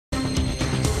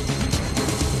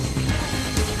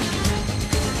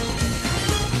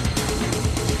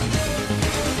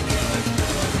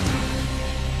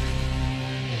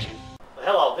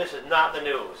this is not the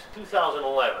news.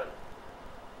 2011.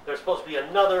 There's supposed to be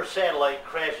another satellite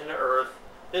crashing to Earth.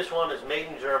 This one is made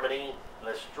in Germany, an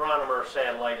astronomer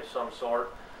satellite of some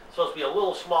sort. It's supposed to be a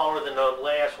little smaller than the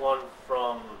last one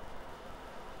from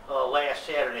last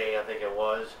Saturday, I think it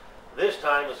was. This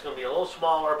time it's going to be a little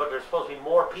smaller, but there's supposed to be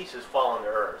more pieces falling to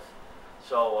Earth.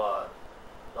 So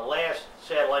the last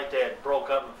satellite that broke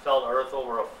up and fell to Earth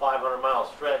over a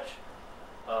 500-mile stretch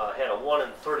had a 1 in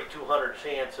 3,200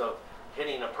 chance of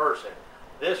hitting a person.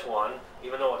 This one,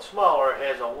 even though it's smaller,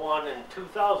 has a 1 in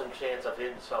 2,000 chance of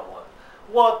hitting someone.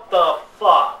 What the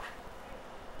fuck?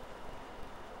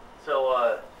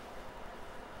 So,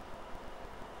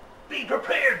 be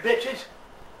prepared, bitches.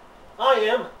 I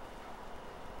am.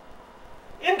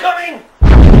 Incoming!